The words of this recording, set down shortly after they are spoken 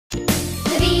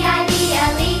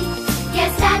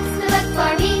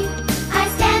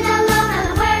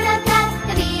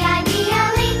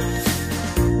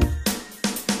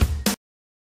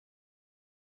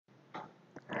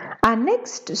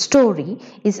next story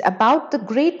is about the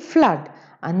great flood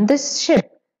and the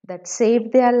ship that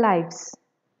saved their lives.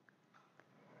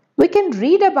 We can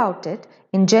read about it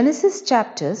in Genesis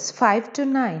chapters 5 to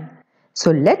 9. So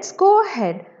let's go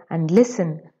ahead and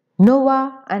listen.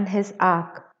 Noah and his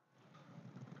ark.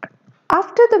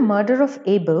 After the murder of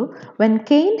Abel, when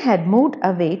Cain had moved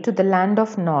away to the land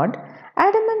of Nod,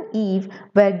 Adam and Eve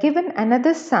were given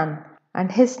another son,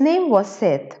 and his name was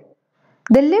Seth.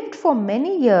 They lived for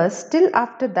many years still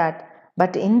after that,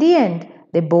 but in the end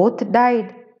they both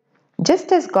died,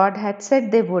 just as God had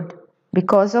said they would,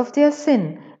 because of their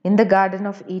sin in the Garden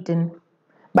of Eden.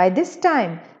 By this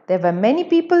time, there were many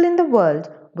people in the world,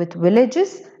 with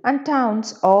villages and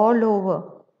towns all over.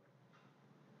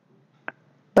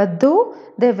 But though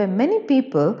there were many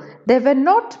people, there were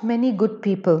not many good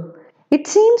people. It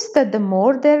seems that the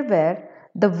more there were,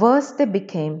 the worse they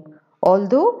became,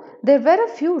 although there were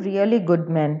a few really good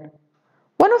men.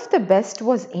 One of the best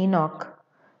was Enoch,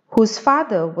 whose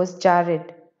father was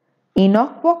Jared.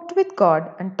 Enoch walked with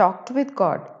God and talked with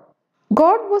God.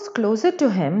 God was closer to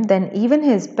him than even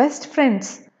his best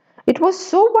friends. It was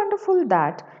so wonderful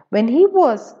that when he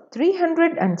was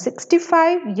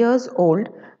 365 years old,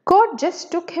 God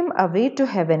just took him away to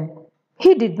heaven.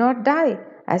 He did not die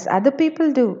as other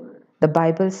people do. The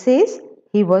Bible says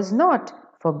he was not,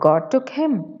 for God took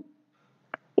him.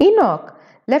 Enoch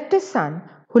left a son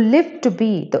who lived to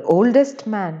be the oldest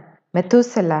man,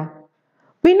 Methuselah.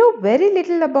 We know very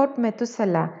little about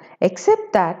Methuselah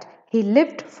except that he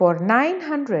lived for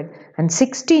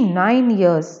 969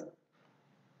 years.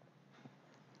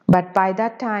 But by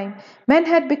that time, men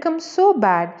had become so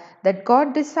bad that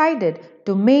God decided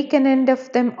to make an end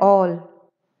of them all.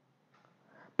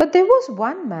 But there was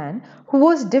one man who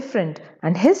was different,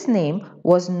 and his name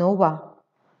was Noah.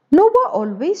 Noah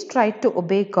always tried to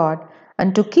obey God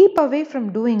and to keep away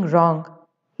from doing wrong.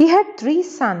 He had 3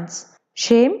 sons,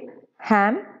 Shem,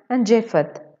 Ham, and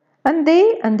Japheth, and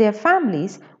they and their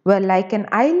families were like an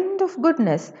island of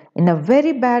goodness in a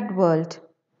very bad world.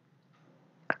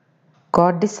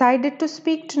 God decided to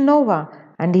speak to Noah,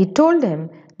 and he told him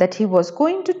that he was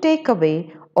going to take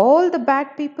away all the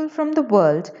bad people from the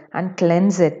world and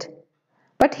cleanse it.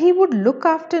 But he would look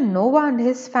after Noah and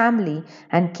his family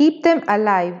and keep them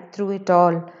alive through it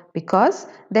all because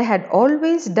they had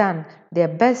always done their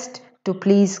best to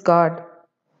please God.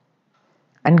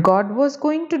 And God was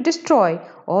going to destroy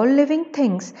all living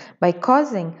things by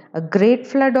causing a great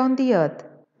flood on the earth.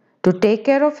 To take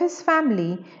care of his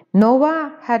family,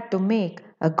 Noah had to make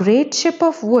a great ship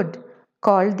of wood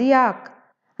called the ark,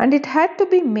 and it had to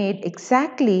be made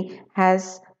exactly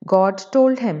as God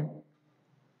told him.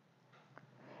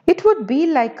 It would be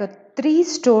like a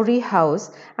 3-story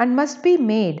house and must be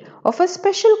made of a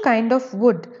special kind of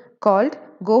wood called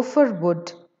gopher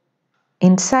wood.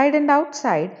 Inside and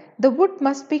outside, the wood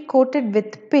must be coated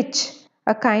with pitch,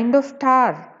 a kind of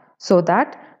tar, so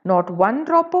that not one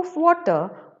drop of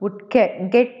water would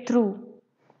get through.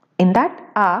 In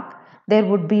that ark, there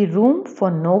would be room for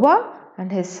Noah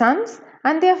and his sons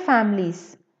and their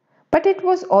families. But it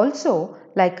was also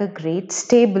like a great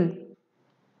stable.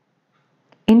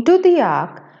 Into the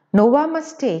ark, Noah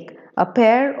must take a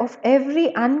pair of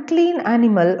every unclean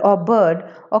animal or bird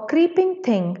or creeping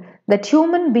thing that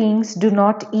human beings do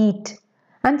not eat,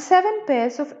 and 7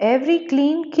 pairs of every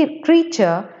clean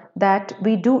creature that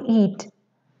we do eat.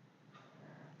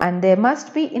 And there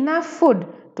must be enough food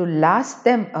to last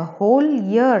them a whole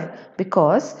year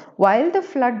because while the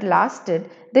flood lasted,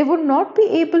 they would not be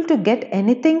able to get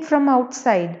anything from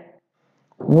outside.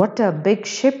 What a big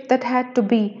ship that had to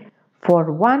be!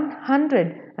 For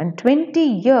 120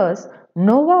 years,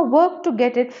 Noah worked to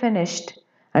get it finished,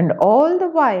 and all the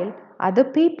while, other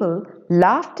people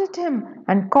laughed at him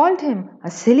and called him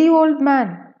a silly old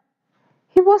man.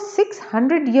 He was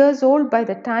 600 years old by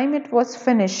the time it was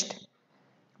finished.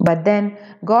 But then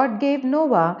God gave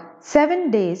Noah 7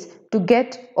 days to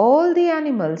get all the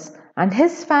animals and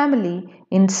his family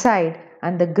inside,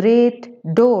 and the great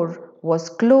door was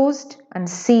closed and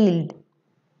sealed.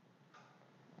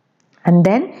 And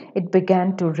then it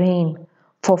began to rain.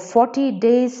 For 40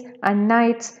 days and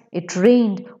nights it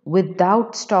rained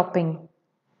without stopping.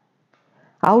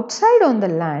 Outside on the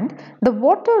land, the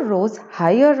water rose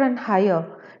higher and higher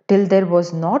till there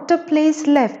was not a place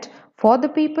left for the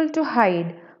people to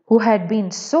hide who had been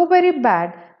so very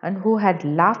bad and who had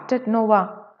laughed at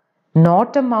Noah.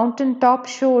 Not a mountain top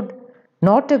showed,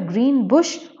 not a green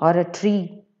bush or a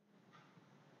tree.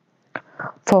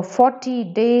 For 40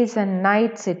 days and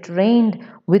nights it rained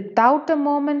without a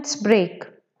moment's break.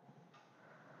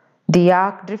 The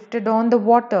ark drifted on the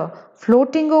water,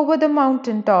 floating over the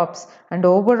mountain tops and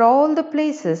over all the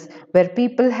places where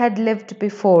people had lived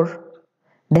before.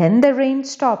 Then the rain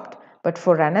stopped, but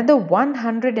for another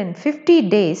 150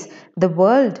 days the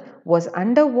world was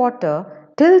under water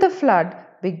till the flood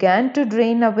began to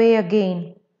drain away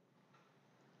again.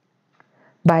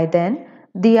 By then,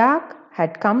 the ark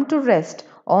had come to rest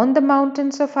on the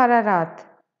mountains of Ararat.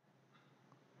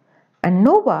 And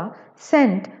Noah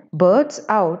sent birds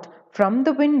out from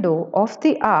the window of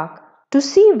the ark to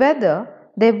see whether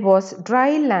there was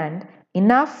dry land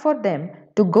enough for them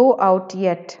to go out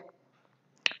yet.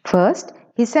 First,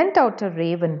 he sent out a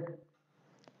raven,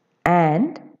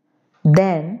 and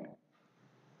then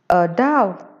a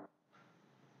dove.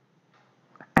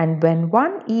 And when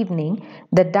one evening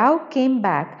the dove came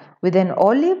back with an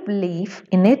olive leaf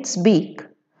in its beak,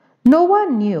 Noah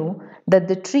knew that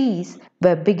the trees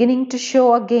were beginning to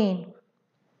show again.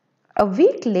 A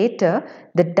week later,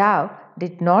 the dove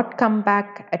did not come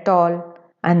back at all,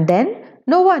 and then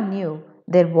Noah knew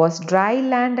there was dry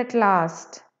land at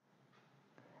last.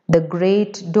 The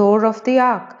great door of the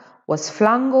ark was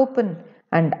flung open,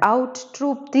 and out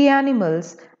trooped the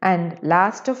animals, and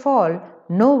last of all,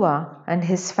 Noah and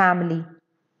his family.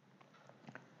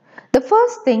 The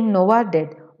first thing Noah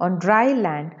did on dry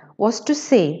land was to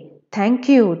say thank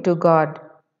you to God.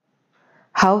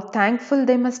 How thankful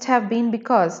they must have been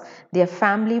because their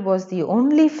family was the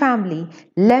only family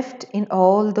left in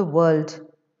all the world.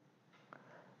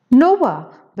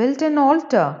 Noah built an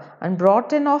altar and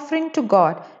brought an offering to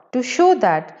God to show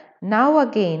that now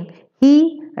again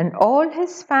he and all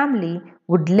his family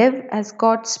would live as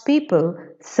God's people,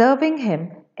 serving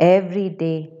him every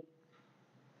day.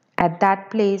 At that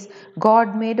place,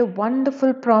 God made a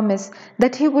wonderful promise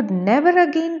that He would never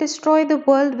again destroy the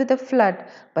world with a flood,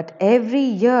 but every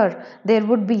year there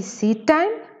would be seed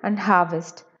time and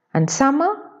harvest, and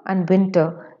summer and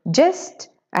winter, just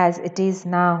as it is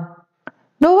now.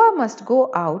 Noah must go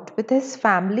out with his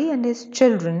family, and his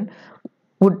children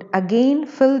would again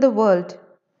fill the world.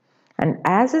 And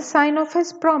as a sign of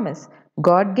his promise,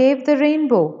 God gave the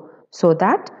rainbow so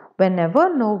that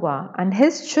whenever Noah and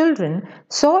his children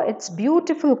saw its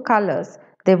beautiful colors,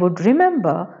 they would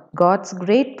remember God's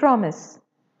great promise.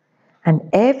 And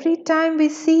every time we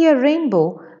see a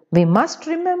rainbow, we must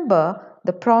remember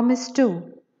the promise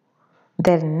too.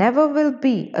 There never will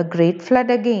be a great flood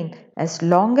again as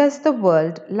long as the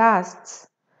world lasts.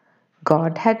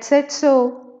 God had said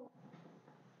so.